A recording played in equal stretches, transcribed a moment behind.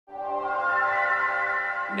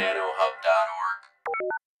nanohub.org.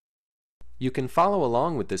 You can follow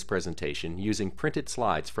along with this presentation using printed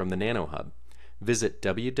slides from the NanoHub. Visit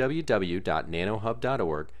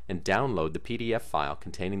www.nanohub.org and download the PDF file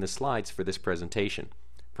containing the slides for this presentation.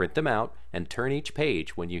 Print them out and turn each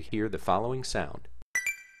page when you hear the following sound.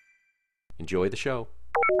 Enjoy the show.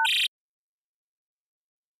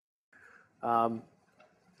 And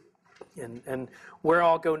where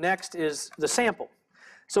I'll go next is the sample.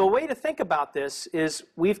 So a way to think about this is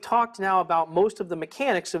we've talked now about most of the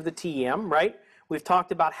mechanics of the TEM, right? We've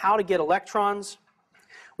talked about how to get electrons.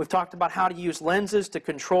 We've talked about how to use lenses to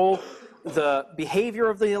control the behavior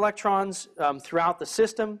of the electrons throughout the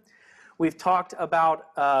system. We've talked about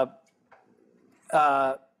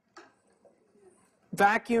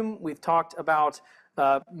vacuum. We've talked about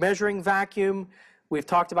measuring vacuum. We've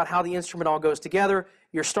talked about how the instrument all goes together.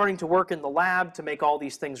 You're starting to work in the lab to make all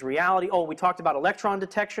these things reality. Oh, we talked about electron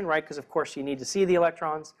detection, right? Because, of course, you need to see the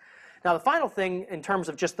electrons. Now, the final thing in terms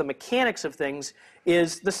of just the mechanics of things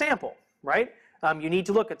is the sample, right? You need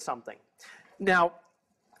to look at something. Now,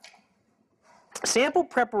 sample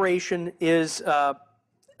preparation is a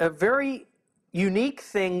very unique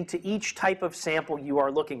thing to each type of sample you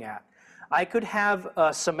are looking at. I could have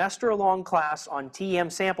a semester-long class on TEM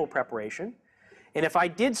sample preparation, and if I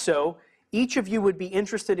did so, each of you would be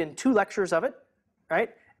interested in 2 lectures of it,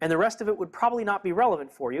 right? And the rest of it would probably not be relevant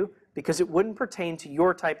for you because it wouldn't pertain to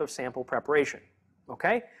your type of sample preparation,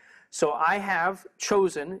 okay? So I have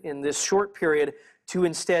chosen in this short period to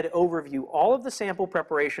instead overview all of the sample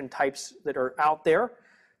preparation types that are out there,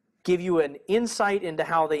 give you an insight into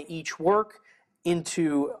how they each work,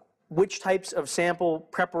 into which types of sample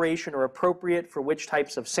preparation are appropriate for which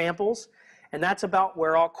types of samples, and that's about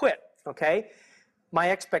where I'll quit, okay? My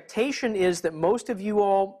expectation is that most of you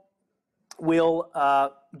all will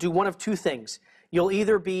do one of 2 things. You'll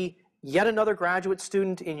either be yet another graduate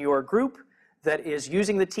student in your group that is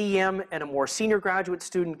using the TEM, and a more senior graduate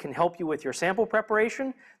student can help you with your sample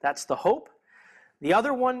preparation. That's the hope. The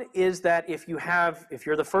other one is that if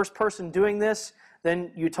you're the first person doing this,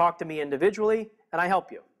 then you talk to me individually and I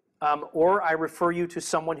help you. Or I refer you to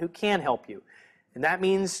someone who can help you. And that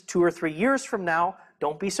means 2 or 3 years from now,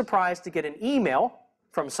 don't be surprised to get an email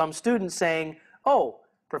from some student saying, oh,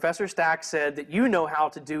 Professor Stach said that you know how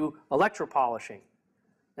to do electropolishing.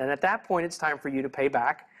 And at that point, it's time for you to pay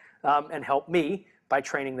back and help me by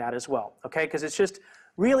training that as well, okay? Because it's just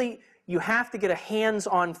really, you have to get a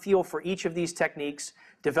hands-on feel for each of these techniques,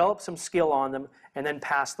 develop some skill on them, and then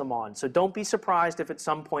pass them on. So don't be surprised if at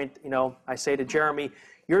some point, you know, I say to Jeremy,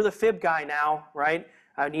 you're the fib guy now, right?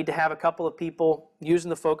 I need to have a couple of people using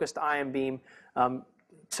the focused ion beam.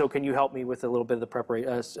 So can you help me with a little bit of the preparation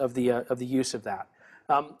of the use of that?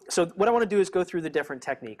 So what I want to do is go through the different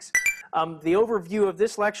techniques. The overview of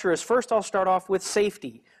this lecture is, first I'll start off with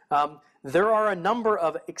safety. There are a number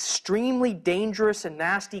of extremely dangerous and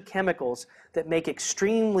nasty chemicals that make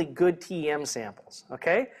extremely good TEM samples,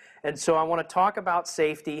 okay? And so I want to talk about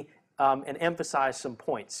safety and emphasize some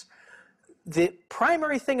points. The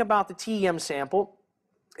primary thing about the TEM sample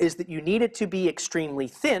is that you need it to be extremely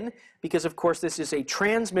thin because, of course, this is a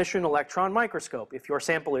transmission electron microscope. If your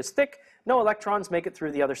sample is thick, no electrons make it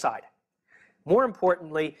through the other side. More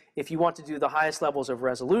importantly, if you want to do the highest levels of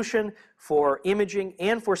resolution for imaging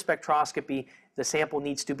and for spectroscopy, the sample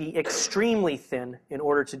needs to be extremely thin in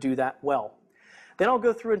order to do that well. Then I'll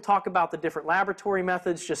go through and talk about the different laboratory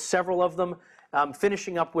methods, just several of them,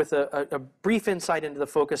 finishing up with a brief insight into the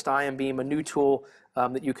focused ion beam, a new tool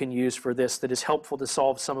that you can use for this that is helpful to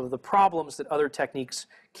solve some of the problems that other techniques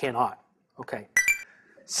cannot. Okay.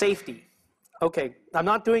 Safety. Okay, I'm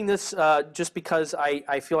not doing this just because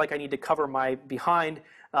I feel like I need to cover my behind.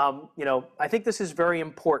 You know, I think this is very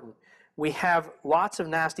important. We have lots of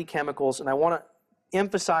nasty chemicals, and I want to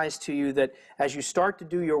emphasize to you that as you start to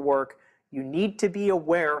do your work, you need to be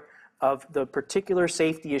aware of the particular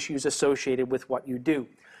safety issues associated with what you do.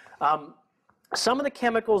 Some of the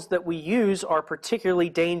chemicals that we use are particularly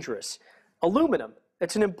dangerous. Aluminum,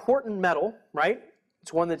 it's an important metal, right?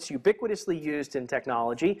 It's one that's ubiquitously used in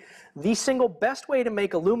technology. The single best way to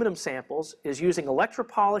make aluminum samples is using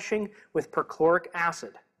electropolishing with perchloric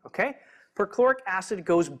acid, okay? Perchloric acid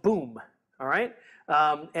goes boom, all right?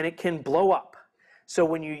 And it can blow up. So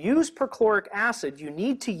when you use perchloric acid, you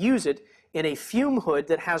need to use it in a fume hood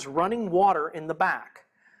that has running water in the back.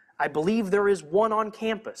 I believe there is one on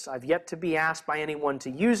campus. I've yet to be asked by anyone to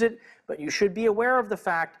use it, but you should be aware of the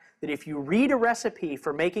fact that if you read a recipe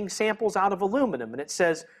for making samples out of aluminum and it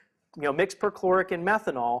says, you know, mix perchloric and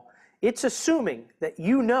methanol, it's assuming that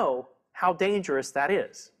you know how dangerous that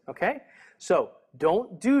is, okay? So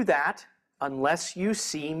don't do that unless you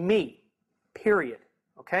see me, period,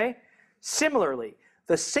 okay? Similarly,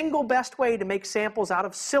 the single best way to make samples out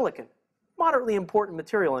of silicon, moderately important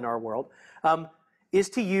material in our world, is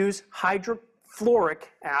to use hydrofluoric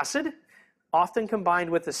acid, often combined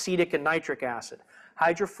with acetic and nitric acid.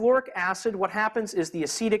 Hydrofluoric acid, what happens is the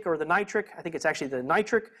acetic or the nitric, I think it's actually the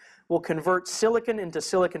nitric, will convert silicon into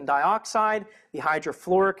silicon dioxide. The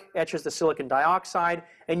hydrofluoric etches the silicon dioxide,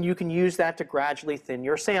 and you can use that to gradually thin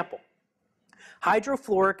your sample.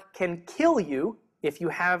 Hydrofluoric can kill you if you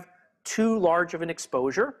have too large of an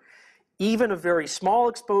exposure. Even a very small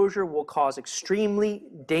exposure will cause extremely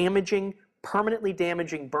damaging, permanently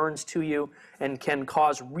damaging burns to you and can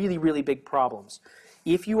cause really, really big problems.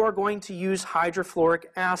 If you are going to use hydrofluoric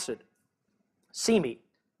acid, see me,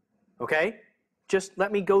 okay? Just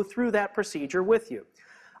let me go through that procedure with you.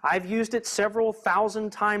 I've used it several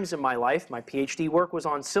thousand times in my life. My PhD work was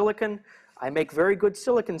on silicon. I make very good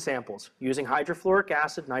silicon samples using hydrofluoric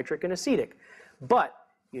acid, nitric, and acetic. But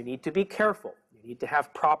you need to be careful. You need to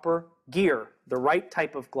have proper gear, the right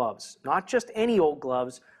type of gloves, not just any old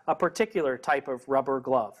gloves, a particular type of rubber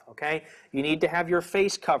glove, okay? You need to have your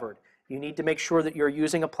face covered. You need to make sure that you're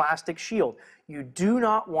using a plastic shield. You do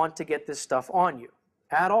not want to get this stuff on you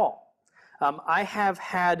at all. I have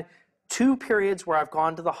had 2 periods where I've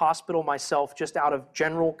gone to the hospital myself just out of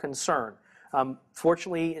general concern.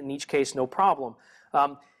 Fortunately, in each case, no problem.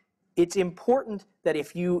 It's important that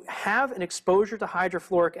if you have an exposure to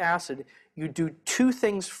hydrofluoric acid, you do 2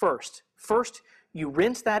 things first. First, you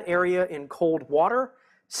rinse that area in cold water.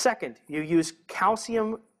 Second, you use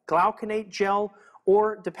calcium glauconate gel,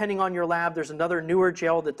 or depending on your lab, there's another newer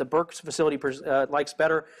gel that the Berks facility likes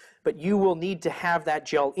better, but you will need to have that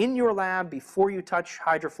gel in your lab before you touch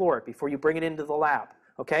hydrofluoric, before you bring it into the lab,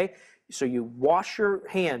 okay? So you wash your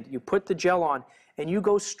hand, you put the gel on, and you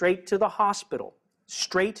go straight to the hospital.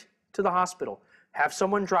 Straight to the hospital. Have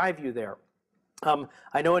someone drive you there.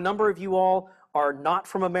 I know a number of you all are not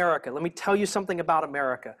from America. Let me tell you something about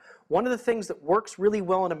America. One of the things that works really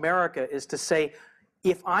well in America is to say,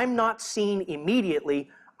 if I'm not seen immediately,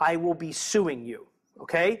 I will be suing you,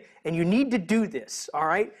 okay? And you need to do this, all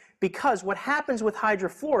right? Because what happens with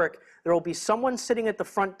hydrofluoric, there will be someone sitting at the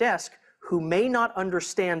front desk who may not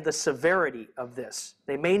understand the severity of this.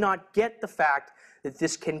 They may not get the fact that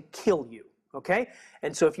this can kill you, okay?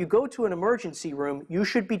 And so if you go to an emergency room, you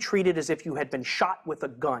should be treated as if you had been shot with a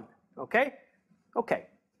gun, okay? Okay,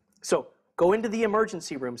 so go into the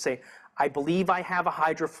emergency room, say, I believe I have a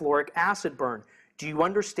hydrofluoric acid burn. Do you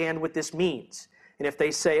understand what this means? And if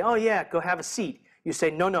they say, oh yeah, go have a seat, you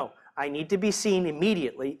say, no, no, I need to be seen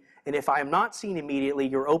immediately, and if I am not seen immediately,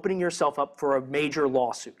 you're opening yourself up for a major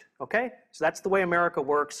lawsuit, okay? So that's the way America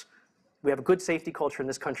works. We have a good safety culture in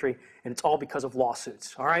this country, and it's all because of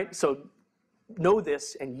lawsuits, all right? So know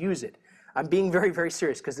this and use it. I'm being very, very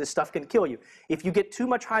serious because this stuff can kill you. If you get too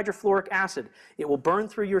much hydrofluoric acid, it will burn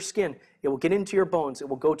through your skin, it will get into your bones, it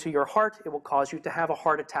will go to your heart, it will cause you to have a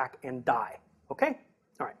heart attack and die, okay?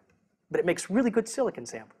 All right. But it makes really good silicon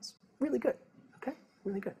samples. Really good, okay?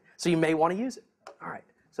 Really good. So you may want to use it. All right.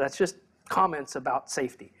 So that's just comments about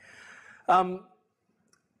safety.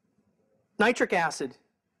 Nitric acid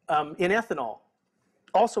in ethanol,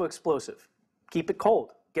 also explosive. Keep it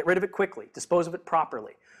cold. Get rid of it quickly. Dispose of it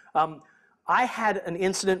properly. I had an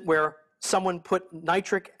incident where someone put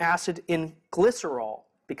nitric acid in glycerol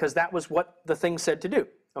because that was what the thing said to do,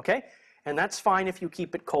 okay? And that's fine if you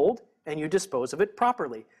keep it cold and you dispose of it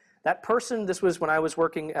properly. That person, this was when I was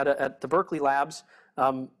working at the Berkeley labs,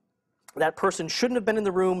 that person shouldn't have been in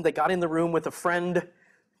the room. They got in the room with a friend.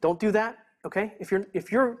 Don't do that, okay?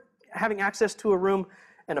 If you're having access to a room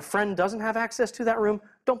and a friend doesn't have access to that room,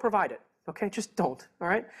 don't provide it, okay? Just don't, all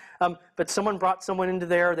right? But someone brought someone into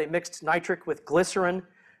there. They mixed nitric with glycerin,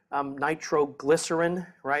 nitroglycerin,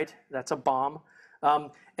 right? That's a bomb.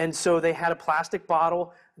 And so they had a plastic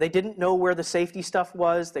bottle. They didn't know where the safety stuff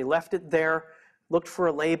was. They left it there, looked for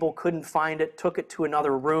a label, couldn't find it, took it to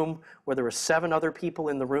another room where there were 7 other people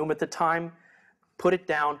in the room at the time, put it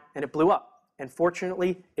down, and it blew up. And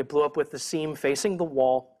fortunately, it blew up with the seam facing the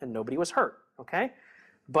wall, and nobody was hurt, okay?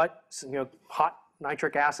 But, you know, hot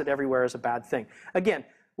nitric acid everywhere is a bad thing. Again,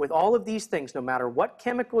 with all of these things, no matter what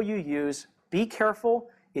chemical you use, be careful.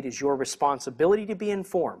 It is your responsibility to be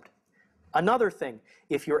informed. Another thing,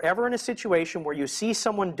 if you're ever in a situation where you see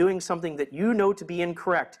someone doing something that you know to be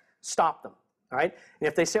incorrect, stop them. All right? And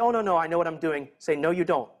if they say, oh, no, no, I know what I'm doing, say, no, you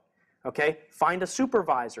don't. Okay? Find a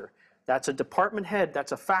supervisor. That's a department head.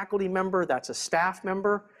 That's a faculty member. That's a staff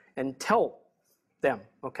member. And tell them.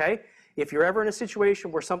 Okay? If you're ever in a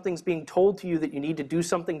situation where something's being told to you that you need to do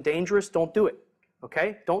something dangerous, don't do it.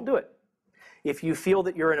 Okay? Don't do it. If you feel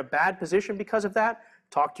that you're in a bad position because of that,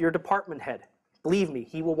 talk to your department head. Believe me,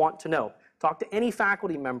 he will want to know. Talk to any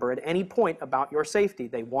faculty member at any point about your safety.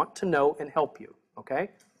 They want to know and help you, okay?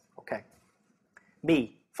 Okay.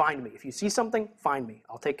 Me, find me. If you see something, find me.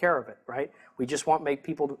 I'll take care of it, right? We just want to make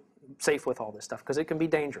people safe with all this stuff because it can be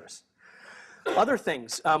dangerous. Other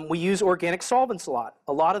things, we use organic solvents a lot.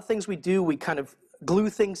 A lot of things we do, we kind of glue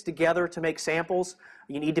things together to make samples.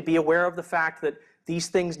 You need to be aware of the fact that these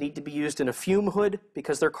things need to be used in a fume hood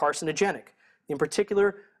because they're carcinogenic. In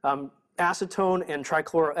particular, acetone and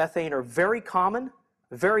trichloroethane are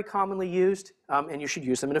very commonly used, and you should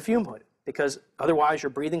use them in a fume hood because otherwise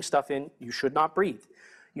you're breathing stuff in you should not breathe.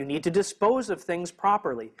 You need to dispose of things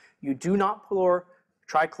properly. You do not pour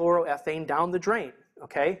trichloroethane down the drain,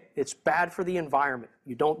 okay? It's bad for the environment.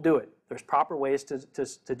 You don't do it. There's proper ways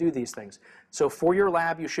to do these things. So for your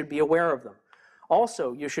lab, you should be aware of them.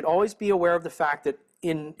 Also, you should always be aware of the fact that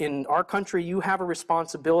in our country, you have a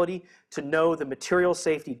responsibility to know the material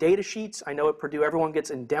safety data sheets. I know at Purdue, everyone gets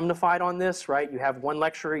indemnified on this, right? You have one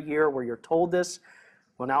lecture a year where you're told this.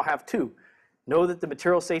 We'll now have two. Know that the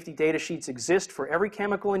material safety data sheets exist for every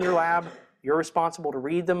chemical in your lab. You're responsible to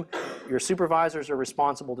read them. Your supervisors are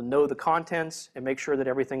responsible to know the contents and make sure that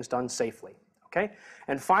everything's done safely. Okay?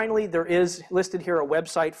 And finally, there is listed here a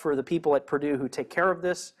website for the people at Purdue who take care of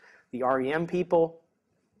this, the REM people,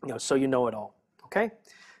 so you know it all. Okay?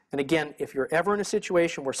 And again, if you're ever in a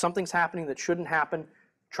situation where something's happening that shouldn't happen,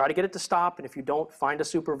 try to get it to stop, and if you don't, find a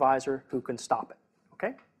supervisor who can stop it.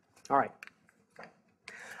 Okay? All right.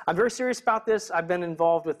 I'm very serious about this. I've been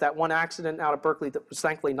involved with that one accident out of Berkeley that was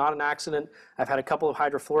thankfully not an accident. I've had a couple of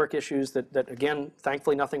hydrofluoric issues that again,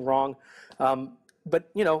 thankfully nothing wrong. But,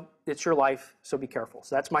 it's your life, so be careful.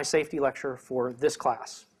 So that's my safety lecture for this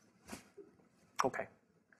class. Okay.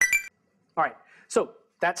 All right. So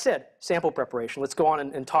that said, sample preparation. Let's go on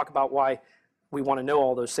and talk about why we want to know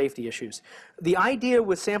all those safety issues. The idea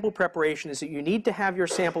with sample preparation is that you need to have your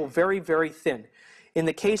sample very, very thin. In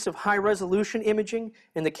the case of high-resolution imaging,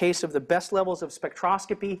 in the case of the best levels of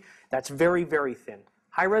spectroscopy, that's very, very thin.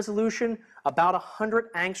 High resolution, about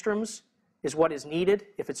 100 angstroms is what is needed.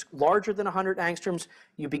 If it's larger than 100 angstroms,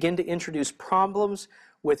 you begin to introduce problems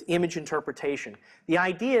with image interpretation. The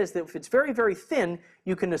idea is that if it's very, very thin,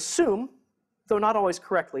 you can assume, though not always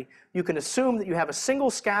correctly, you can assume that you have a single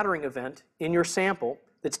scattering event in your sample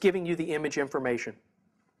that's giving you the image information.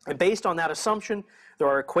 And based on that assumption, there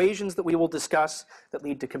are equations that we will discuss that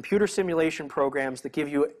lead to computer simulation programs that give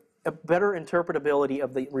you a better interpretability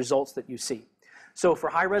of the results that you see. So for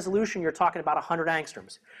high resolution, you're talking about 100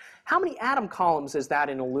 angstroms. How many atom columns is that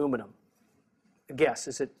in aluminum? A guess,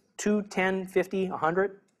 is it 2, 10, 50,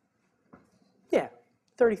 100? Yeah,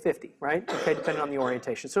 30, 50, right? Okay, depending on the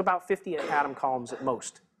orientation. So about 50 atom columns at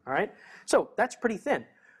most, all right? So that's pretty thin.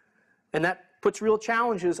 And that puts real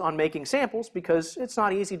challenges on making samples because it's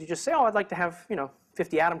not easy to just say, oh, I'd like to have,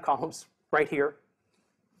 50 atom columns right here,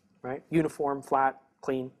 right? Uniform, flat,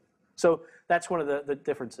 clean. So that's one of the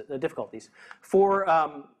difficulties. For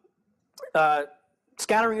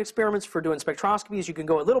scattering experiments, for doing spectroscopies, you can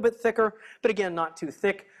go a little bit thicker, but again, not too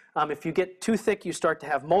thick. If you get too thick, you start to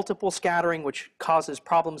have multiple scattering, which causes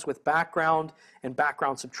problems with background and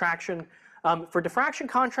background subtraction. For diffraction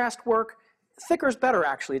contrast work, thicker is better,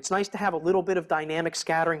 actually. It's nice to have a little bit of dynamic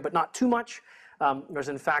scattering, but not too much. There's,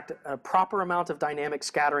 in fact, a proper amount of dynamic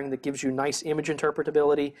scattering that gives you nice image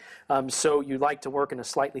interpretability. So you like to work in a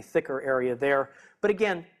slightly thicker area there. But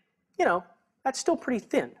again, that's still pretty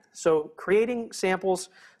thin. So creating samples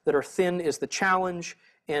that are thin is the challenge,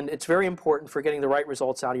 and it's very important for getting the right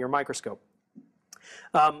results out of your microscope.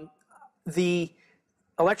 The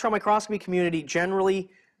electron microscopy community generally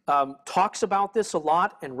talks about this a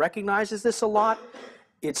lot and recognizes this a lot.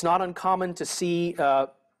 It's not uncommon to see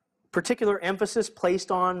particular emphasis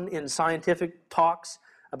placed on in scientific talks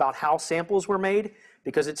about how samples were made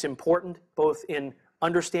because it's important both in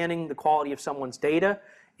understanding the quality of someone's data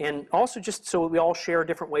and also just so we all share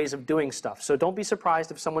different ways of doing stuff. So don't be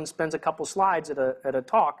surprised if someone spends a couple slides at a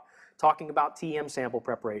talk talking about TEM sample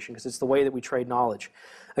preparation because it's the way that we trade knowledge.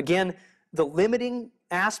 Again, the limiting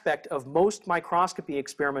aspect of most microscopy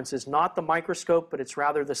experiments is not the microscope, but it's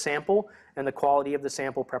rather the sample and the quality of the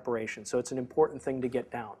sample preparation. So it's an important thing to get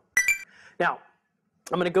down. Now,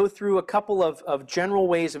 I'm going to go through a couple of general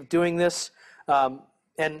ways of doing this, and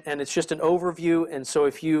it's just an overview. And so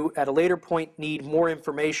if you, at a later point, need more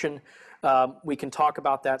information, we can talk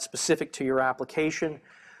about that specific to your application.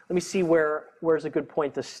 Let me see where's a good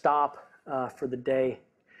point to stop for the day.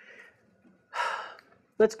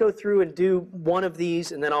 Let's go through and do one of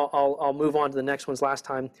these, and then I'll move on to the next ones last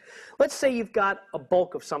time. Let's say you've got a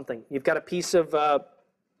bulk of something. You've got a piece of,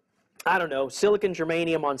 I don't know, silicon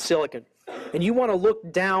germanium on silicon. And you want to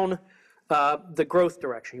look down the growth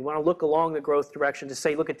direction. You want to look along the growth direction to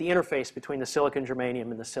say, look at the interface between the silicon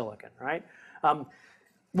germanium and the silicon, right?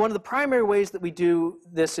 One of the primary ways that we do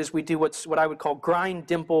this is we do what I would call grind,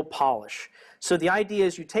 dimple, polish. So the idea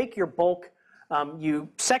is you take your bulk, you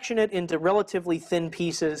section it into relatively thin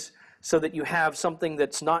pieces so that you have something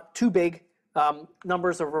that's not too big,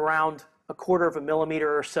 numbers of around 1/4 of a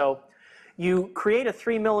millimeter or so. You create a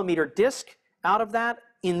 3 millimeter disc out of that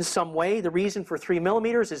in some way. The reason for 3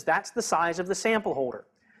 millimeters is that's the size of the sample holder.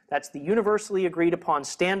 That's the universally agreed upon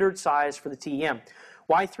standard size for the TEM.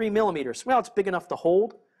 Why 3 millimeters? Well, it's big enough to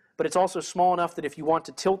hold, but it's also small enough that if you want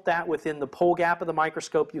to tilt that within the pole gap of the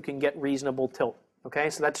microscope, you can get reasonable tilt. Okay,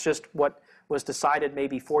 so that's just what was decided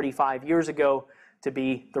maybe 45 years ago to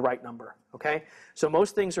be the right number. Okay, so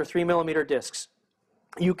most things are 3 millimeter discs.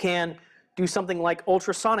 You can do something like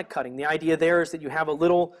ultrasonic cutting. The idea there is that you have a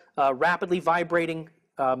little rapidly vibrating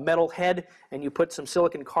metal head, and you put some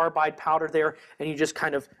silicon carbide powder there, and you just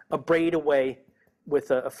kind of abrade away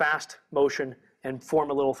with a fast motion and form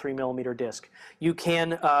a little 3 millimeter disc. You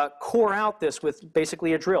can core out this with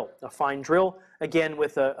basically a drill, a fine drill, again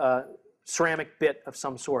with a ceramic bit of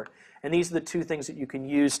some sort. And these are the two things that you can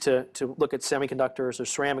use to look at semiconductors or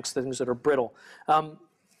ceramics, things that are brittle.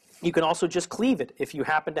 You can also just cleave it. If you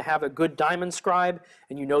happen to have a good diamond scribe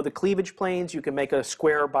and you know the cleavage planes, you can make a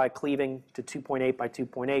square by cleaving to 2.8 by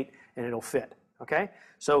 2.8 and it'll fit. Okay?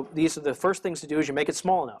 So these are the first things to do is you make it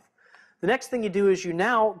small enough. The next thing you do is you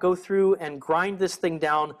now go through and grind this thing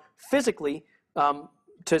down physically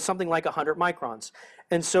to something like 100 microns.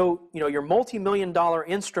 And so, you know, your multi-million-dollar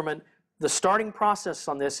instrument, the starting process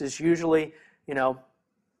on this is usually, you know,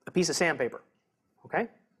 a piece of sandpaper, okay?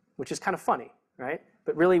 Which is kind of funny, right?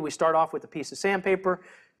 But really, we start off with a piece of sandpaper,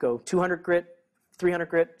 go 200 grit, 300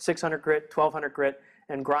 grit, 600 grit, 1200 grit,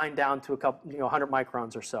 and grind down to a couple, 100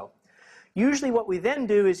 microns or so. Usually what we then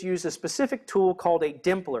do is use a specific tool called a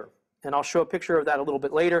dimpler, and I'll show a picture of that a little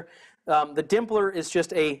bit later. The dimpler is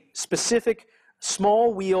just a specific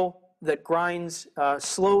small wheel that grinds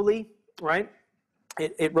slowly, right?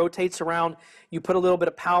 It rotates around. You put a little bit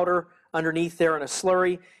of powder underneath there in a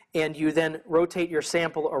slurry, and you then rotate your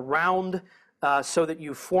sample around so that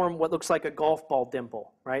you form what looks like a golf ball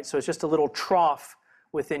dimple, right? So it's just a little trough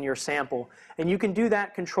within your sample. And you can do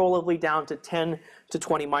that controllably down to 10 to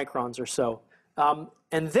 20 microns or so.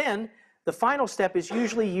 And then the final step is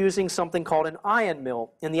usually using something called an ion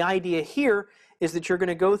mill. And the idea here is that you're going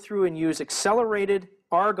to go through and use accelerated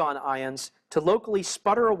argon ions to locally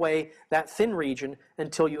sputter away that thin region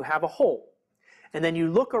until you have a hole. And then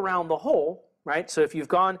you look around the hole, right? So if you've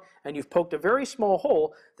gone and you've poked a very small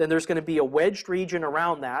hole, then there's going to be a wedged region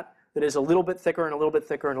around that that is a little bit thicker and a little bit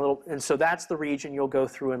thicker and so that's the region you'll go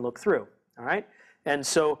through and look through, all right? And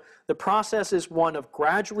so the process is one of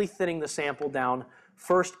gradually thinning the sample down,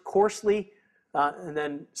 first coarsely, and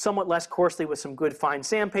then somewhat less coarsely with some good fine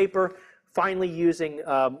sandpaper, finally using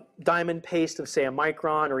diamond paste of say a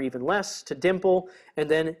micron or even less to dimple, and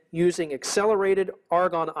then using accelerated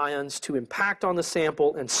argon ions to impact on the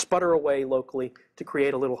sample and sputter away locally to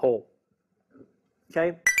create a little hole.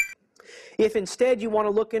 Okay? If instead you want to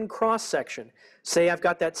look in cross-section, say I've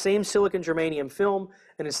got that same silicon germanium film,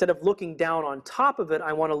 and instead of looking down on top of it,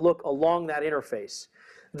 I want to look along that interface.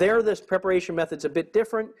 There, this preparation method's a bit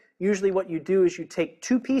different. Usually what you do is you take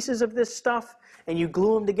two pieces of this stuff and you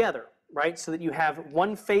glue them together, right? So that you have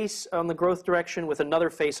one face on the growth direction with another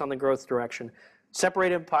face on the growth direction,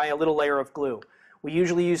 separated by a little layer of glue. We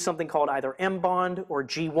usually use something called either M-bond or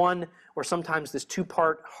G1, or sometimes this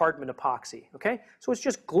two-part Hardman epoxy, okay? So it's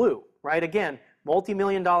just glue, right? Again,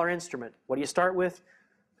 multi-million-dollar instrument. What do you start with?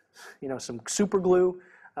 Some super glue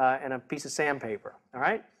and a piece of sandpaper, all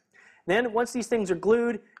right? Then once these things are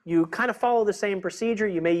glued, you kind of follow the same procedure.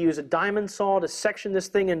 You may use a diamond saw to section this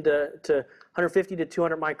thing into 150 to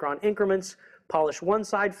 200 micron increments, polish one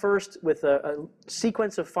side first with a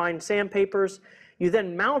sequence of fine sandpapers. You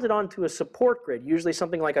then mount it onto a support grid, usually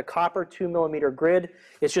something like a copper 2 millimeter grid.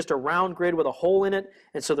 It's just a round grid with a hole in it,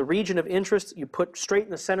 and so the region of interest you put straight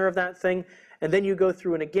in the center of that thing, and then you go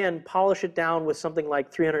through and again polish it down with something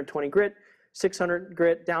like 320 grit, 600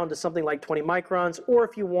 grit down to something like 20 microns, or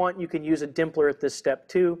if you want, you can use a dimpler at this step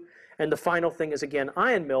too. And the final thing is again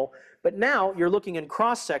ion mill, but now you're looking in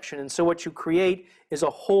cross section, and so what you create is a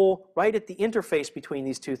hole right at the interface between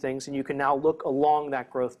these two things, and you can now look along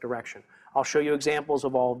that growth direction. I'll show you examples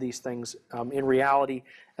of all of these things in reality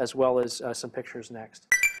as well as some pictures next.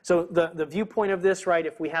 So the viewpoint of this, right,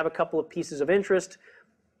 if we have a couple of pieces of interest,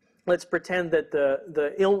 let's pretend that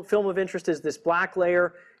the film of interest is this black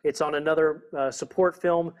layer. It's on another support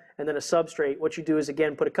film and then a substrate. What you do is,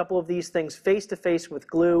 again, put a couple of these things face to face with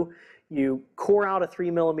glue. You core out a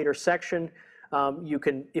 3mm section. You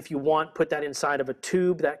can, if you want, put that inside of a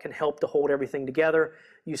tube that can help to hold everything together.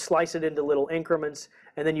 You slice it into little increments,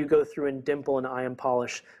 and then you go through and dimple and ion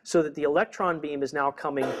polish so that the electron beam is now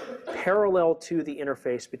coming parallel to the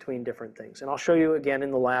interface between different things. And I'll show you again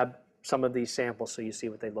in the lab some of these samples so you see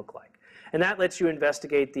what they look like. And that lets you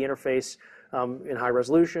investigate the interface in high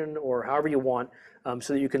resolution or however you want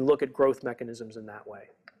so that you can look at growth mechanisms in that way.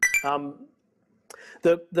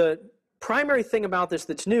 The primary thing about this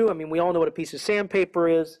that's new, I mean, we all know what a piece of sandpaper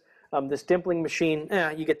is. This dimpling machine,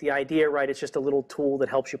 you get the idea, right? It's just a little tool that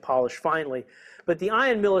helps you polish finely. But the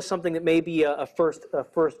ion mill is something that may be a first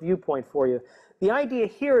viewpoint for you. The idea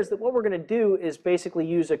here is that what we're going to do is basically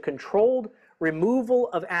use a controlled removal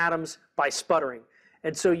of atoms by sputtering.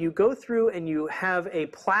 And so you go through and you have a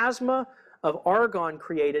plasma of argon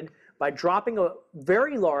created by dropping a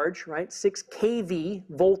very large, right, 6 kV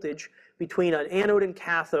voltage between an anode and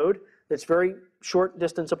cathode that's very short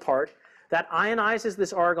distance apart. That ionizes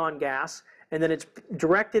this argon gas, and then it's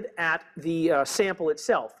directed at the sample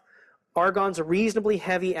itself. Argon's a reasonably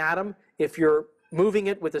heavy atom. If you're moving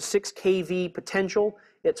it with a 6 kV potential,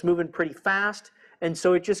 it's moving pretty fast, and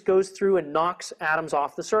so it just goes through and knocks atoms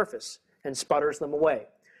off the surface and sputters them away.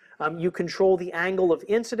 You control the angle of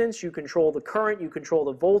incidence, you control the current, you control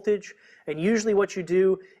the voltage, and usually what you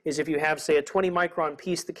do is if you have, say, a 20 micron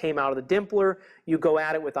piece that came out of the dimpler, you go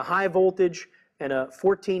at it with a high voltage and a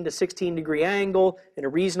 14 to 16 degree angle and a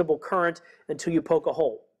reasonable current until you poke a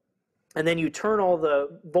hole. And then you turn all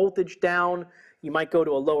the voltage down, you might go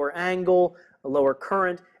to a lower angle, a lower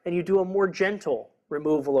current, and you do a more gentle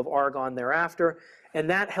removal of argon thereafter. And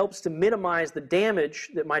that helps to minimize the damage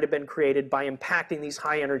that might have been created by impacting these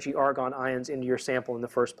high energy argon ions into your sample in the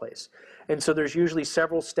first place. And so there's usually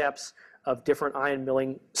several steps of different ion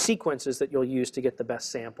milling sequences that you'll use to get the best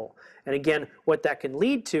sample. And again, what that can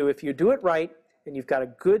lead to, if you do it right and you've got a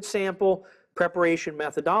good sample preparation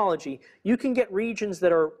methodology, you can get regions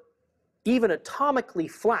that are even atomically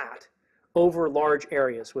flat over large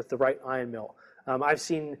areas with the right ion mill. I've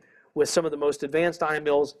seen with some of the most advanced ion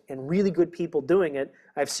mills and really good people doing it,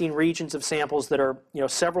 I've seen regions of samples that are,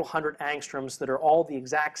 several hundred angstroms that are all the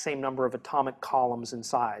exact same number of atomic columns in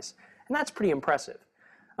size. And that's pretty impressive.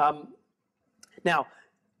 Now,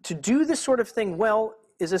 to do this sort of thing well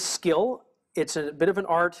is a skill. It's a bit of an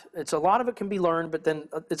art. A lot of it can be learned, but then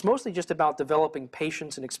it's mostly just about developing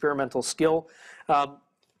patience and experimental skill.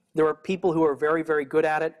 There are people who are very, very good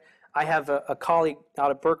at it. I have a colleague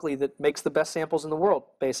out at Berkeley that makes the best samples in the world,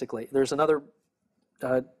 basically. There's another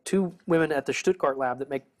 2 women at the Stuttgart lab that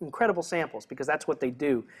make incredible samples because that's what they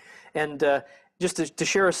do. And just to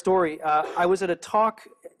share a story, I was at a talk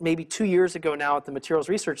maybe 2 years ago now at the Materials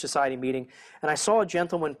Research Society meeting, and I saw a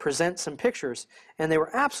gentleman present some pictures, and they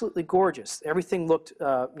were absolutely gorgeous. Everything looked,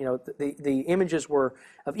 the images were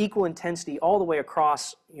of equal intensity all the way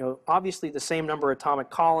across, obviously the same number of atomic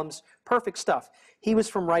columns, perfect stuff. He was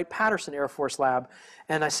from Wright-Patterson Air Force Lab,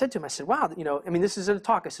 and I said to him, I said, wow, this is in a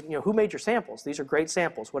talk. I said, who made your samples? These are great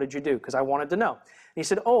samples. What did you do? Because I wanted to know. And he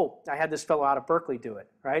said, oh, I had this fellow out of Berkeley do it,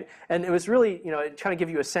 right? And it was really, trying to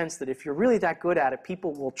give you a sense that if you're really that good at it,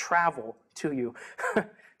 people will travel to you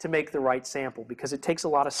to make the right sample because it takes a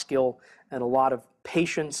lot of skill and a lot of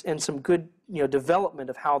patience and some good, development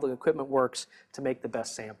of how the equipment works to make the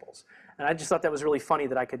best samples. And I just thought that was really funny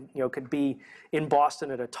that I could be in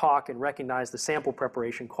Boston at a talk and recognize the sample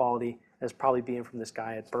preparation quality as probably being from this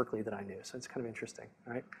guy at Berkeley that I knew. So it's kind of interesting,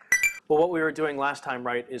 right? Well, what we were doing last time,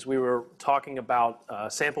 right, is we were talking about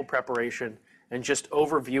sample preparation and just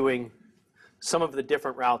overviewing some of the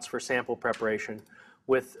different routes for sample preparation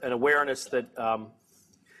with an awareness that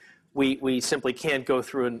we simply can't go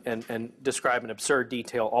through and describe in absurd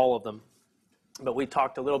detail all of them. But we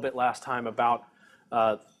talked a little bit last time about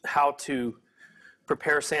how to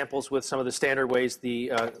prepare samples with some of the standard ways,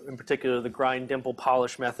 in particular the grind, dimple,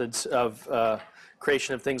 polish methods of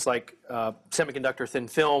creation of things like semiconductor thin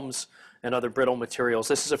films and other brittle materials.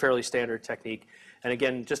 This is a fairly standard technique. And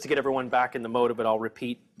again, just to get everyone back in the mode of it, I'll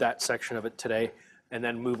repeat that section of it today and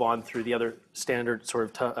then move on through the other standard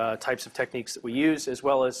sort of types of techniques that we use, as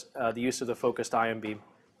well as the use of the focused ion beam.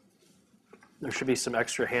 There should be some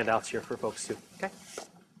extra handouts here for folks too. Okay,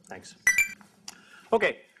 thanks.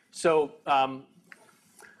 Okay, so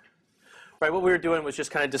what we were doing was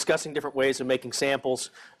just kind of discussing different ways of making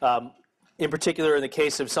samples. In particular, in the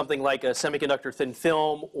case of something like a semiconductor thin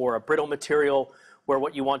film or a brittle material, where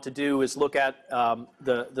what you want to do is look at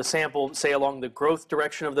the sample, say along the growth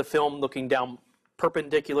direction of the film, looking down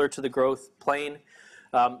perpendicular to the growth plane.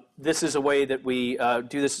 This is a way that we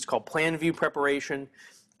do this. It's called plan view preparation.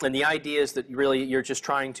 And the idea is that really you're just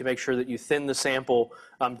trying to make sure that you thin the sample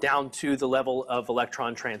down to the level of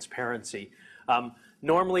electron transparency.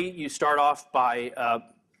 Normally, you start off by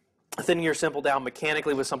thinning your sample down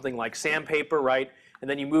mechanically with something like sandpaper, right? And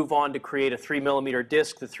then you move on to create a 3mm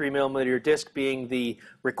disc, the 3mm disc being the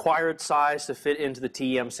required size to fit into the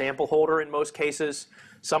TEM sample holder in most cases.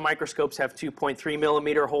 Some microscopes have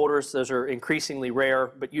 2.3mm holders. Those are increasingly rare,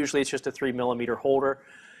 but usually it's just a 3mm holder.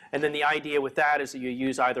 And then the idea with that is that you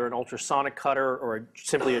use either an ultrasonic cutter or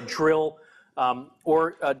simply a drill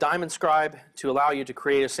or a diamond scribe to allow you to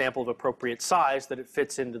create a sample of appropriate size that it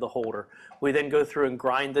fits into the holder. We then go through and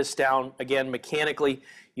grind this down, again, mechanically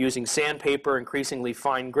using sandpaper, increasingly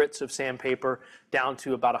fine grits of sandpaper, down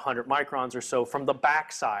to about 100 microns or so from the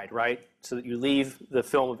back side, right? So that you leave the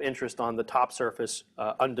film of interest on the top surface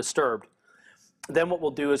undisturbed. Then what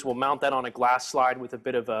we'll do is we'll mount that on a glass slide with a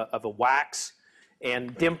bit of a wax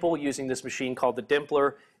and dimple using this machine called the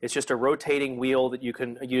dimpler. It's just a rotating wheel that you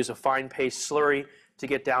can use a fine paste slurry to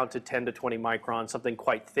get down to 10 to 20 microns, something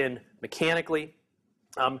quite thin mechanically.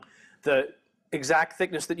 The exact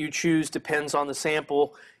thickness that you choose depends on the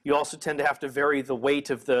sample. You also tend to have to vary the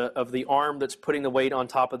weight of the arm that's putting the weight on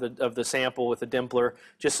top of the sample with the dimpler,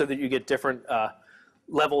 just so that you get different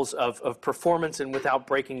levels of performance and without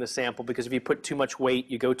breaking the sample, because if you put too much weight,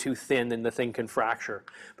 you go too thin, then the thing can fracture.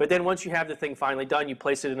 But then once you have the thing finally done, you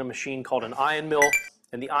place it in a machine called an ion mill,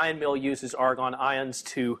 and the ion mill uses argon ions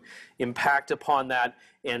to impact upon that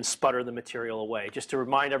and sputter the material away. Just to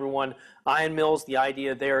remind everyone, ion mills, the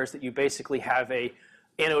idea there is that you basically have a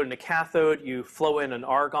anode and a cathode, you flow in an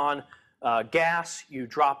argon gas, you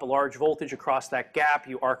drop a large voltage across that gap,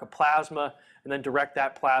 you arc a plasma, and then direct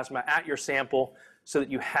that plasma at your sample so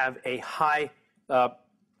that you have a high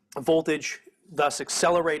voltage, thus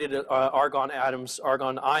accelerated argon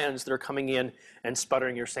ions that are coming in and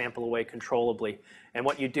sputtering your sample away controllably. And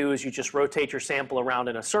what you do is you just rotate your sample around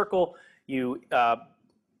in a circle, you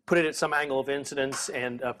put it at some angle of incidence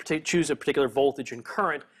and choose a particular voltage and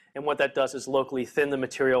current, and what that does is locally thin the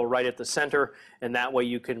material right at the center, and that way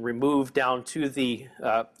you can remove down to the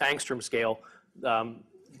angstrom scale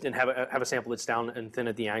and have a sample that's down and thin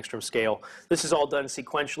at the angstrom scale. This is all done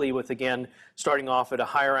sequentially with, again, starting off at a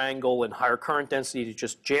higher angle and higher current density to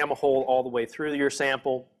just jam a hole all the way through your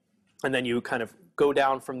sample, and then you kind of go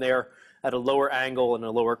down from there at a lower angle and a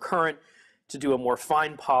lower current to do a more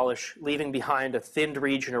fine polish, leaving behind a thinned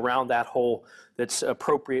region around that hole that's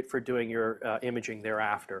appropriate for doing your imaging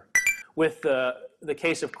thereafter. With the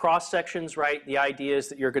case of cross sections, right, the idea is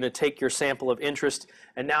that you're going to take your sample of interest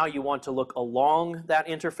and now you want to look along that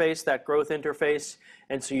interface, that growth interface,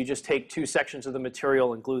 and so you just take two sections of the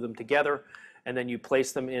material and glue them together, and then you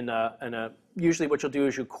place them in a usually what you'll do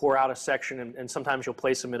is you core out a section, and sometimes you'll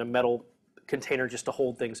place them in a metal container just to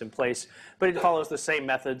hold things in place. But it follows the same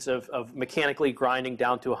methods of mechanically grinding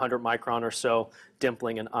down to 100 micron or so,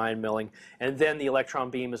 dimpling and ion milling. And then the electron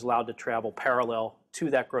beam is allowed to travel parallel to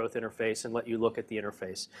that growth interface and let you look at the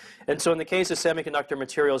interface. And so in the case of semiconductor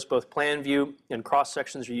materials, both plan view and cross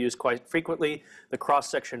sections are used quite frequently. The cross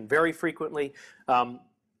section very frequently.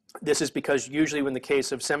 This is because usually in the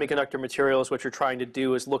case of semiconductor materials, what you're trying to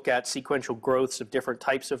do is look at sequential growths of different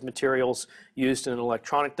types of materials used in an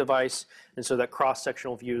electronic device. And so that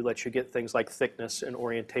cross-sectional view lets you get things like thickness and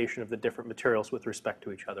orientation of the different materials with respect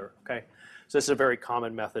to each other. Okay? So this is a very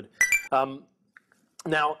common method.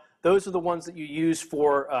 Now, those are the ones that you use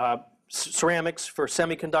for ceramics, for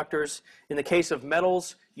semiconductors. In the case of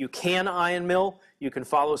metals, you can ion mill. You can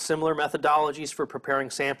follow similar methodologies for preparing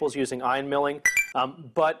samples using ion milling.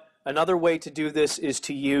 But another way to do this is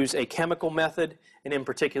to use a chemical method, and in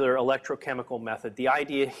particular, electrochemical method. The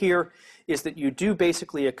idea here is that you do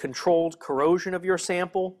basically a controlled corrosion of your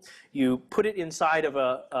sample. You put it inside of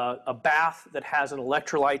a bath that has an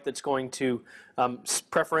electrolyte that's going to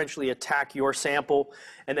preferentially attack your sample,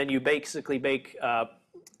 and then you basically make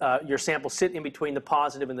your sample sit in between the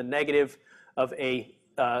positive and the negative of a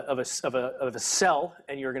cell,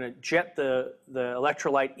 and you're going to jet the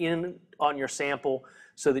electrolyte in on your sample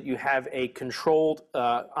so that you have a controlled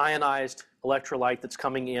ionized electrolyte that's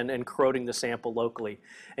coming in and corroding the sample locally.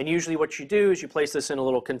 And usually what you do is you place this in a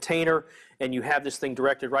little container and you have this thing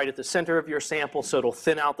directed right at the center of your sample so it'll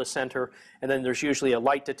thin out the center, and then there's usually a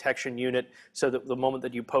light detection unit so that the moment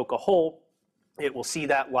that you poke a hole, it will see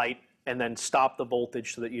that light and then stop the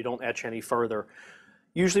voltage so that you don't etch any further.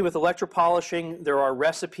 Usually with electropolishing, there are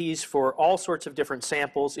recipes for all sorts of different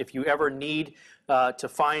samples. If you ever need to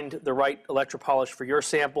find the right electropolish for your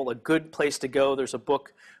sample, a good place to go, there's a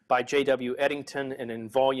book by J.W. Eddington, and in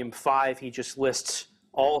volume 5 he just lists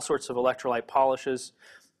all sorts of electrolyte polishes.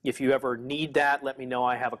 If you ever need that, let me know.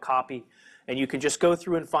 I have a copy. and you can just go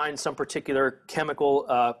through and find some particular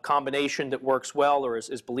chemical combination that works well or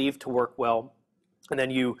is believed to work well. And then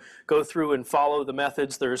you go through and follow the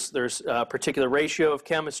methods. There's a particular ratio of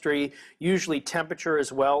chemistry. Usually temperature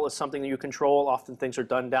as well is something that you control. Often things are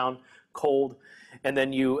done down cold. And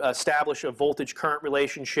then you establish a voltage-current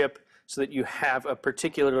relationship so that you have a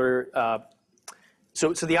particular,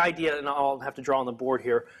 so the idea, and I'll have to draw on the board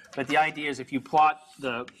here, but the idea is if you plot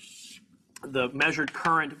the measured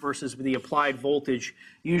current versus the applied voltage,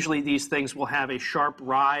 usually these things will have a sharp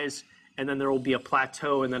rise, and then there will be a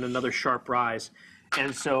plateau, and then another sharp rise.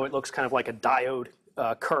 And so it looks kind of like a diode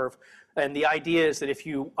curve. And the idea is that if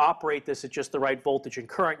you operate this at just the right voltage and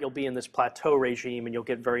current, you'll be in this plateau regime, and you'll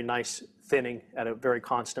get very nice thinning at a very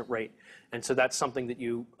constant rate. And so that's something that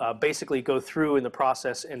you basically go through in the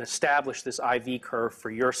process and establish this IV curve for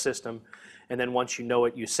your system. And then once you know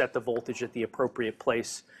it, you set the voltage at the appropriate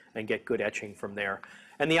place and get good etching from there.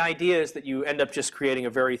 And the idea is that you end up just creating a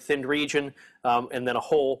very thin region and then a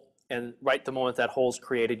hole. And right the moment that hole is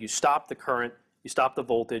created, you stop the current, you stop the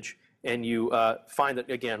voltage, and you find that,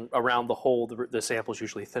 again, around the hole, the sample is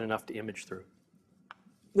usually thin enough to image through.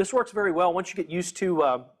 This works very well. Once you get used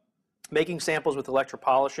to making samples with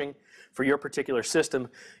electropolishing for your particular system,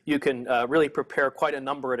 you can really prepare quite a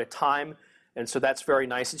number at a time. And so that's very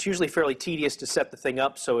nice. It's usually fairly tedious to set the thing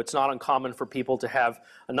up, so it's not uncommon for people to have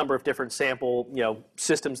a number of different sample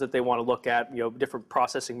systems that they want to look at, different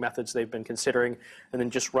processing methods they've been considering, and then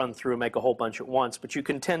just run through and make a whole bunch at once. But you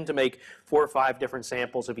can tend to make 4 or 5 different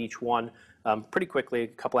samples of each one pretty quickly, a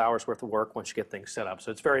couple hours worth of work once you get things set up.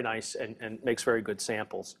 So it's very nice and makes very good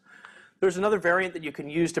samples. There's another variant that you can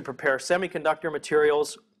use to prepare semiconductor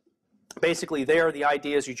materials. Basically there, the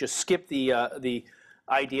idea is you just skip the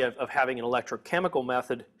idea of having an electrochemical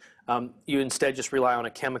method. You instead just rely on a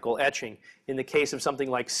chemical etching. In the case of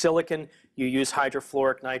something like silicon, you use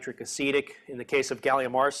hydrofluoric nitric acetic. In the case of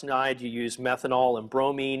gallium arsenide, you use methanol and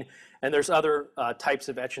bromine. And there's other types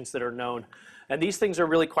of etchants that are known. And these things are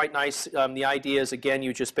really quite nice. The idea is, again,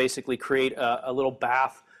 you just basically create a little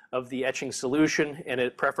bath of the etching solution, and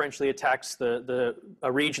it preferentially attacks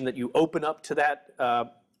a region that you open up to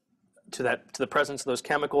the presence of those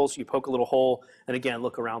chemicals. You poke a little hole, and again,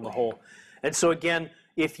 look around the hole. And so again,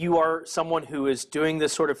 if you are someone who is doing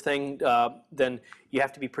this sort of thing, then you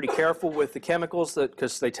have to be pretty careful with the chemicals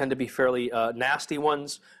because they tend to be fairly nasty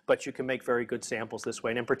ones, but you can make very good samples this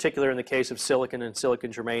way. And in particular, in the case of silicon and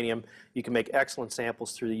silicon germanium, you can make excellent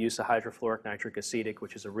samples through the use of hydrofluoric nitric acetic,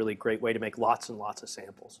 which is a really great way to make lots and lots of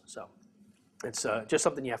samples. So it's just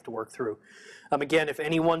something you have to work through. Again, if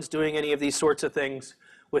anyone's doing any of these sorts of things,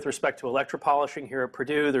 with respect to electropolishing here at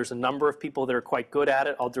Purdue, there's a number of people that are quite good at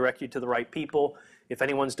it. I'll direct you to the right people. If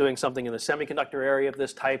anyone's doing something in the semiconductor area of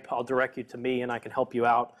this type, I'll direct you to me and I can help you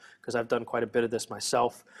out because I've done quite a bit of this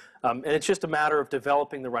myself. And it's just a matter of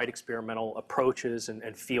developing the right experimental approaches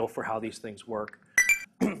and feel for how these things work.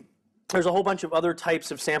 There's a whole bunch of other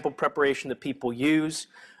types of sample preparation that people use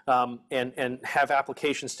and have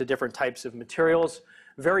applications to different types of materials.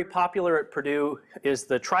 Very popular at Purdue is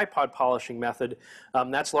the tripod polishing method.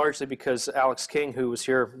 That's largely because Alex King, who was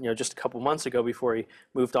here just a couple months ago before he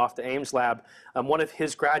moved off to Ames lab, one of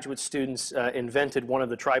his graduate students invented one of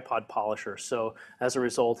the tripod polishers. So as a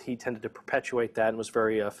result, he tended to perpetuate that and was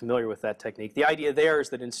very familiar with that technique. The idea there is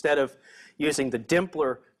that instead of using the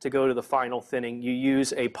dimpler to go to the final thinning, you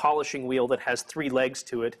use a polishing wheel that has 3 legs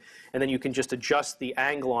to it, and then you can just adjust the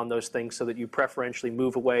angle on those things so that you preferentially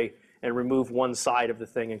move away and remove one side of the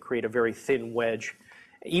thing and create a very thin wedge,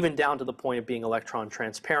 even down to the point of being electron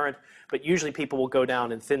transparent. But usually people will go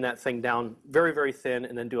down and thin that thing down very, very thin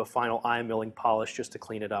and then do a final ion milling polish just to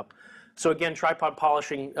clean it up. So again, tripod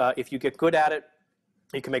polishing, if you get good at it,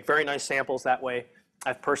 you can make very nice samples that way.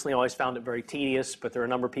 I've personally always found it very tedious, but there are a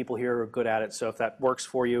number of people here who are good at it. So if that works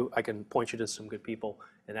for you, I can point you to some good people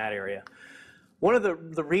in that area. One of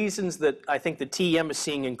the reasons that I think the TEM is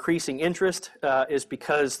seeing increasing interest is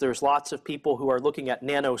because there's lots of people who are looking at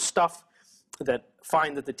nano stuff that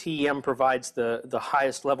find that the TEM provides the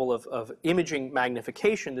highest level of imaging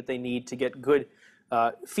magnification that they need to get good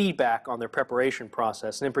feedback on their preparation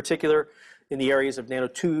process. And in particular, in the areas of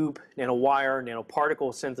nanotube, nanowire,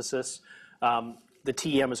 nanoparticle synthesis, the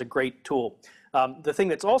TEM is a great tool. The thing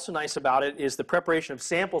that's also nice about it is the preparation of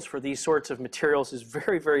samples for these sorts of materials is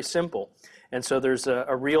very, very simple. And so there's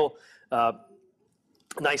a real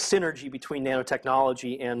nice synergy between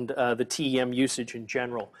nanotechnology and the TEM usage in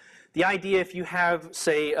general. The idea, if you have,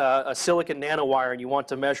 say, a silicon nanowire and you want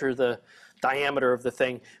to measure the diameter of the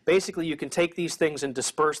thing, basically you can take these things and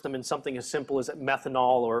disperse them in something as simple as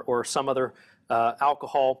methanol or some other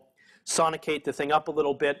alcohol, sonicate the thing up a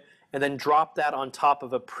little bit, and then drop that on top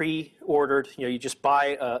of a pre-ordered, you just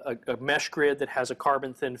buy a mesh grid that has a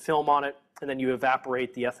carbon thin film on it, and then you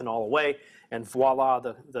evaporate the ethanol away, and voila,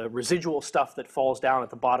 the residual stuff that falls down at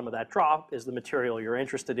the bottom of that drop is the material you're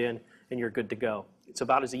interested in, and you're good to go. It's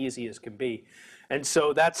about as easy as can be. And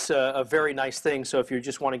so that's a very nice thing. So if you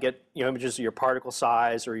just want to get images of your particle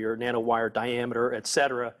size or your nanowire diameter, et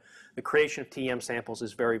cetera, the creation of TEM samples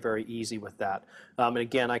is very, very easy with that. And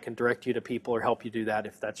again, I can direct you to people or help you do that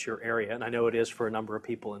if that's your area. And I know it is for a number of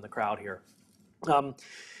people in the crowd here.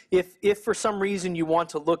 If for some reason you want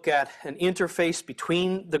to look at an interface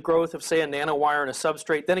between the growth of, say, a nanowire and a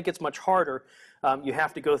substrate, then it gets much harder. You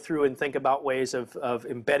have to go through and think about ways of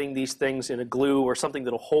embedding these things in a glue or something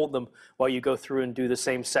that will hold them while you go through and do the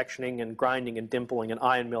same sectioning and grinding and dimpling and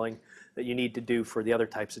ion milling that you need to do for the other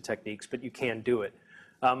types of techniques, but you can do it.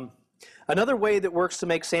 Another way that works to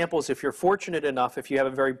make samples, if you're fortunate enough, if you have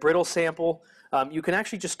a very brittle sample, you can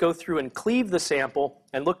actually just go through and cleave the sample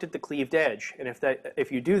and look at the cleaved edge. And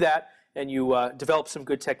if you do that and you develop some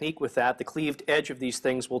good technique with that, the cleaved edge of these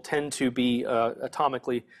things will tend to be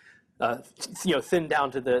atomically thinned down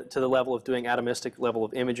to the level of doing atomistic level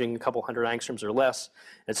of imaging, a couple hundred angstroms or less.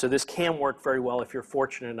 And so this can work very well if you're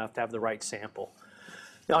fortunate enough to have the right sample.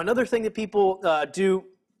 Now, another thing that people do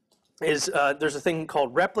is there's a thing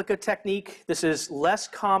called replica technique. This is less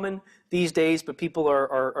common these days, but people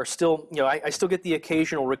are still, I still get the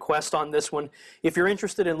occasional request on this one. If you're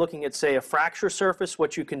interested in looking at, say, a fracture surface,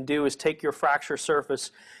 what you can do is take your fracture surface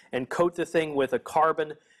and coat the thing with a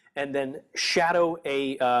carbon and then shadow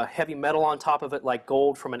a heavy metal on top of it like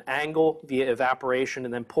gold from an angle via evaporation,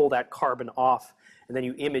 and then pull that carbon off, and then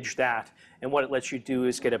you image that. And what it lets you do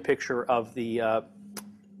is get a picture of the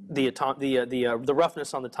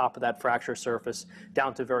roughness on the top of that fracture surface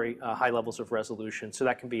down to very high levels of resolution. So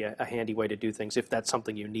that can be a handy way to do things if that's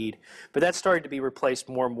something you need. But that's starting to be replaced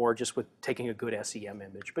more and more just with taking a good SEM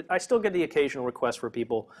image. But I still get the occasional request for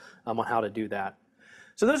people on how to do that.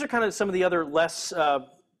 So those are kind of some of the other less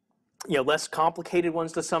complicated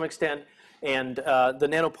ones to some extent. And the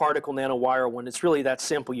nanoparticle, nanowire one, it's really that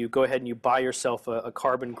simple. You go ahead and you buy yourself a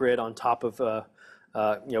carbon grid on top of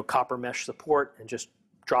copper mesh support and just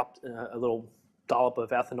drop a little dollop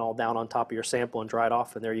of ethanol down on top of your sample and dry it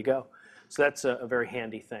off, and there you go. So that's a very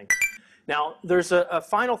handy thing. Now, there's a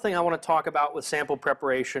final thing I want to talk about with sample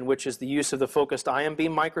preparation, which is the use of the focused ion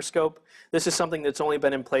beam microscope. This is something that's only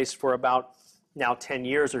been in place for about now 10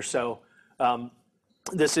 years or so.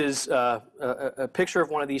 This is a picture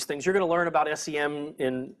of one of these things. You're going to learn about SEM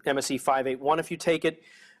in MSE 581 if you take it.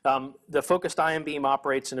 The focused ion beam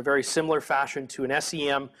operates in a very similar fashion to an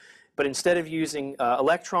SEM, but instead of using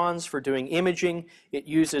electrons for doing imaging, it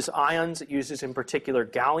uses ions. It uses, in particular,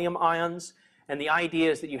 gallium ions. And the idea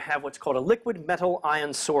is that you have what's called a liquid metal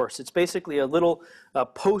ion source. It's basically a little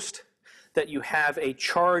post that you have a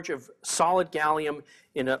charge of solid gallium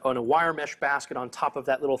on a wire mesh basket on top of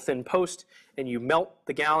that little thin post, and you melt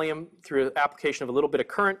the gallium through the application of a little bit of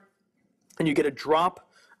current, and you get a drop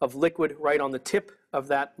of liquid right on the tip of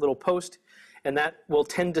that little post, and that will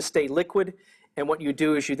tend to stay liquid. And what you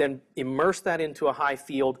do is you then immerse that into a high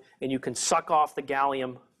field, and you can suck off the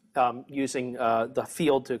gallium using the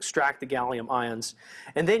field to extract the gallium ions.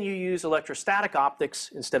 And then you use electrostatic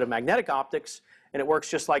optics instead of magnetic optics, and it works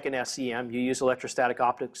just like an SEM. You use electrostatic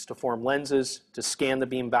optics to form lenses to scan the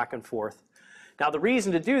beam back and forth. Now, the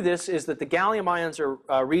reason to do this is that the gallium ions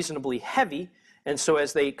are reasonably heavy, and so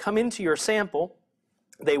as they come into your sample,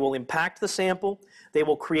 they will impact the sample. They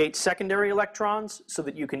will create secondary electrons so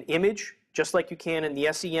that you can image just like you can in the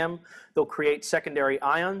SEM. They'll create secondary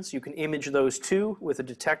ions. You can image those too with a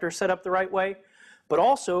detector set up the right way. But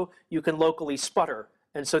also, you can locally sputter.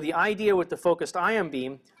 And so the idea with the focused ion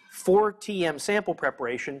beam for TEM sample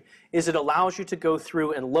preparation is it allows you to go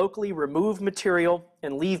through and locally remove material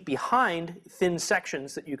and leave behind thin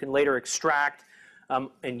sections that you can later extract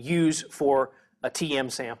and use for TEM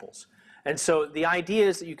samples. And so the idea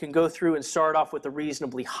is that you can go through and start off with a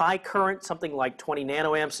reasonably high current, something like 20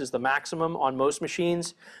 nanoamps is the maximum on most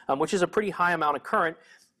machines, which is a pretty high amount of current,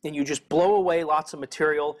 and you just blow away lots of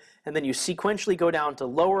material, and then you sequentially go down to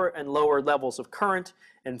lower and lower levels of current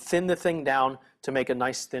and thin the thing down to make a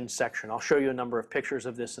nice thin section. I'll show you a number of pictures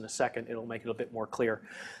of this in a second. It'll make it a bit more clear.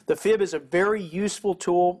 The FIB is a very useful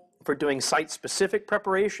tool for doing site-specific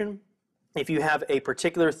preparation. If you have a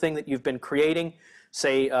particular thing that you've been creating,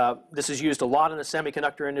 say this is used a lot in the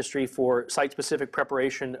semiconductor industry for site-specific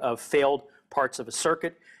preparation of failed parts of a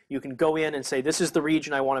circuit, you can go in and say, this is the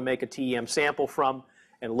region I want to make a TEM sample from,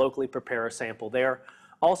 and locally prepare a sample there.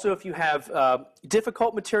 Also, if you have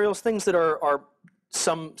difficult materials, things that are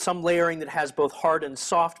some layering that has both hard and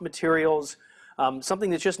soft materials, Something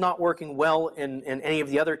that's just not working well in any of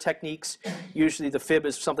the other techniques. Usually the fib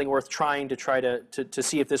is something worth trying to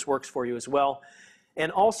see if this works for you as well.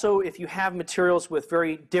 And also, if you have materials with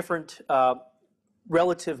very different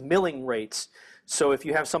relative milling rates, so if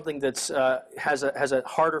you have something that's has a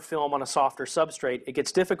harder film on a softer substrate, it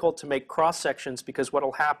gets difficult to make cross sections, because what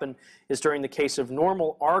will happen is, during the case of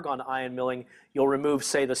normal argon ion milling, you'll remove,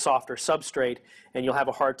 say, the softer substrate, and you'll have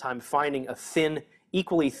a hard time finding a thin,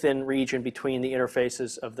 equally thin region between the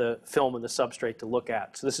interfaces of the film and the substrate to look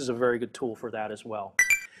at. So this is a very good tool for that as well.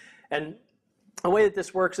 And the way that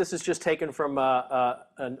this works, this is just taken from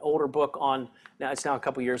an older book on, it's now a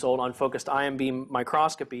couple years old, on focused ion beam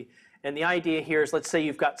microscopy. And the idea here is, let's say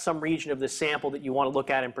you've got some region of the sample that you want to look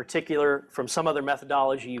at in particular. From some other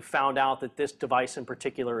methodology, you found out that this device in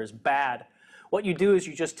particular is bad. What you do is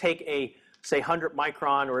you just take a, say, 100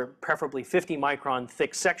 micron or preferably 50 micron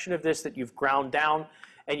thick section of this that you've ground down,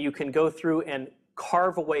 and you can go through and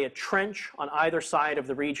carve away a trench on either side of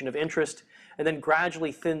the region of interest, and then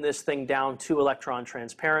gradually thin this thing down to electron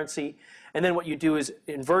transparency. And then what you do is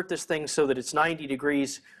invert this thing so that it's 90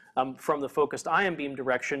 degrees from the focused ion beam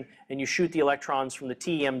direction, and you shoot the electrons from the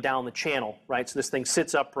TEM down the channel, right? So this thing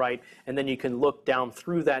sits upright, and then you can look down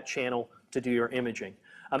through that channel to do your imaging.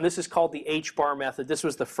 This is called the H-bar method. This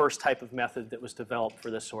was the first type of method that was developed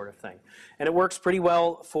for this sort of thing. And it works pretty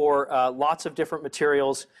well for lots of different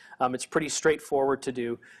materials. It's pretty straightforward to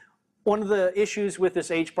do. One of the issues with this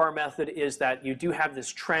H-bar method is that you do have this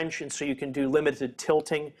trench, and so you can do limited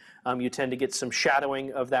tilting. You tend to get some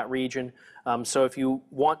shadowing of that region. So if you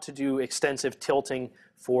want to do extensive tilting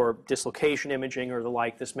for dislocation imaging or the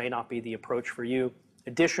like, this may not be the approach for you.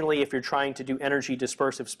 Additionally, if you're trying to do energy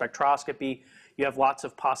dispersive spectroscopy, you have lots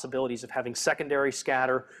of possibilities of having secondary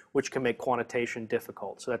scatter, which can make quantitation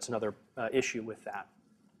difficult. So that's another issue with that.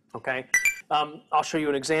 Okay? I'll show you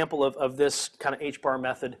an example of this kind of H-bar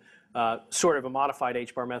method, sort of a modified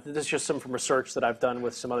H-bar method. This is just some from research that I've done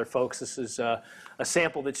with some other folks. This is a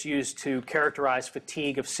sample that's used to characterize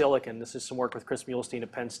fatigue of silicon. This is some work with Chris Muhlstein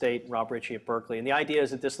at Penn State and Rob Ritchie at Berkeley. And the idea is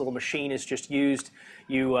that this little machine is just used.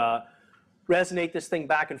 You resonate this thing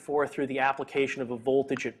back and forth through the application of a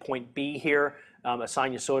voltage at point B here, a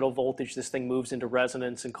sinusoidal voltage. This thing moves into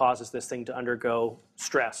resonance and causes this thing to undergo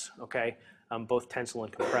stress, okay? Both tensile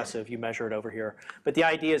and compressive. You measure it over here. But the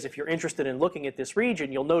idea is, if you're interested in looking at this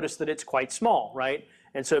region, you'll notice that it's quite small, right?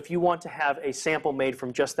 And so if you want to have a sample made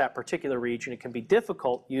from just that particular region, it can be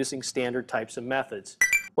difficult using standard types of methods.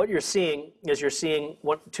 What you're seeing is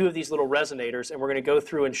two of these little resonators, and we're going to go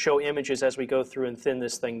through and show images as we go through and thin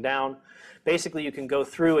this thing down. Basically, you can go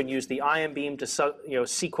through and use the ion beam to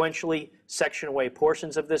sequentially section away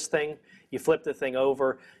portions of this thing. You flip the thing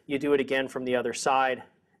over. You do it again from the other side.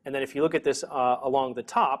 And then if you look at this along the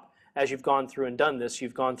top, as you've gone through and done this,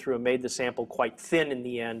 you've gone through and made the sample quite thin in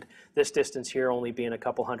the end, this distance here only being a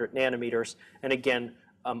couple hundred nanometers, and again,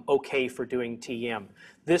 okay for doing TEM.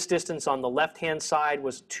 This distance on the left-hand side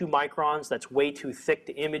was 2 microns. That's way too thick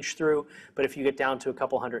to image through, but if you get down to a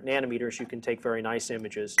couple hundred nanometers, you can take very nice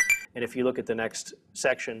images. And if you look at the next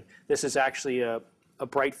section, this is actually a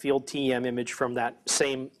bright field TEM image from that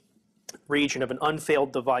same region of an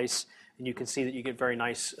unfailed device, and you can see that you get very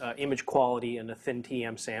nice image quality and a thin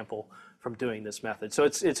TEM sample from doing this method. So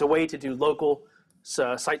it's a way to do local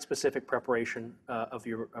site-specific preparation of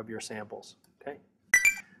your samples. Okay.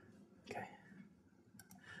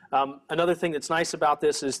 Another thing that's nice about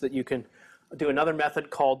this is that you can do another method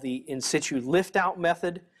called the in situ lift-out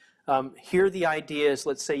method. Here the idea is,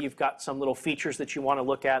 let's say you've got some little features that you want to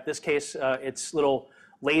look at. In this case, it's little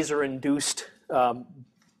laser-induced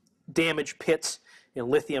damage pits in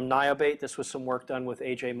lithium niobate. This was some work done with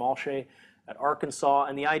A.J. Malche at Arkansas.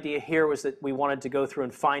 And the idea here was that we wanted to go through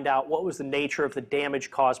and find out what was the nature of the damage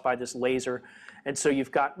caused by this laser. And so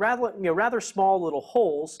you've got rather small little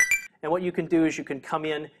holes. And what you can do is you can come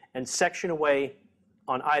in and section away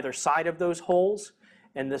on either side of those holes.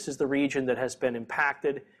 And this is the region that has been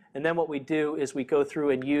impacted. And then what we do is we go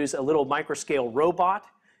through and use a little microscale robot.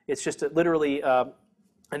 It's just literally a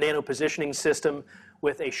nano positioning system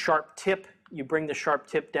with a sharp tip. You bring the sharp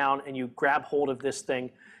tip down and you grab hold of this thing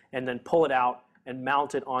and then pull it out and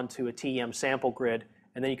mount it onto a TEM sample grid.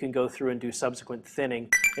 And then you can go through and do subsequent thinning.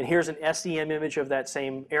 And here's an SEM image of that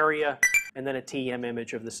same area, and then a TEM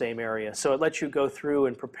image of the same area. So it lets you go through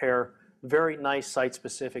and prepare very nice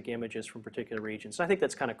site-specific images from particular regions. So I think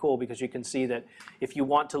that's kind of cool, because you can see that if you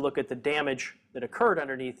want to look at the damage that occurred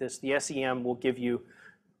underneath this, the SEM will give you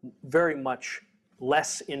very much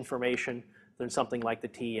less information than something like the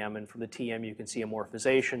TEM. And from the TEM, you can see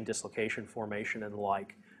amorphization, dislocation formation, and the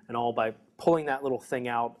like, and all by pulling that little thing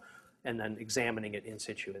out and then examining it in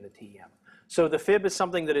situ in the TEM. So the FIB is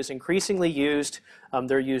something that is increasingly used.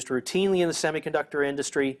 They're used routinely in the semiconductor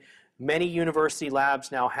industry. Many university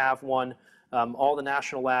labs now have one. All the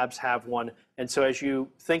national labs have one. And so as you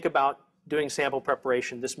think about doing sample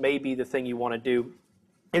preparation, this may be the thing you want to do.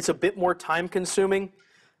 It's a bit more time consuming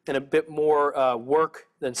and a bit more work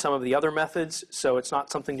than some of the other methods, so it's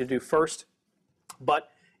not something to do first, but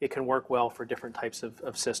it can work well for different types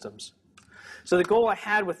of systems. So the goal I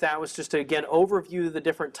had with that was just to, again, overview the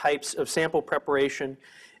different types of sample preparation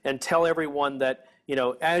and tell everyone that, you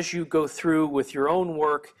know, as you go through with your own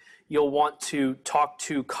work, you'll want to talk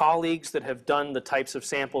to colleagues that have done the types of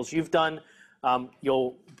samples you've done.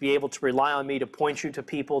 You'll be able to rely on me to point you to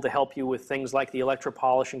people to help you with things like the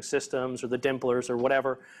electropolishing systems or the dimplers or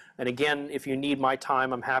whatever. And again, if you need my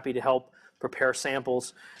time, I'm happy to help prepare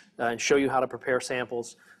samples and show you how to prepare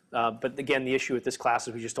samples. But again, the issue with this class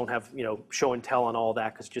is we just don't have, you know, show and tell on all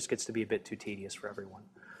that because it just gets to be a bit too tedious for everyone.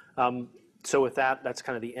 So with that, that's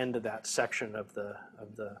kind of the end of that section of the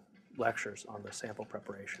lectures on the sample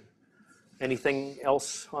preparation. Anything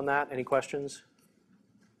else on that? Any questions?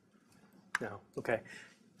 No. Okay.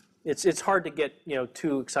 It's hard to get, you know,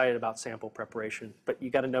 too excited about sample preparation, but you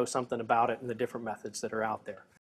got to know something about it and the different methods that are out there.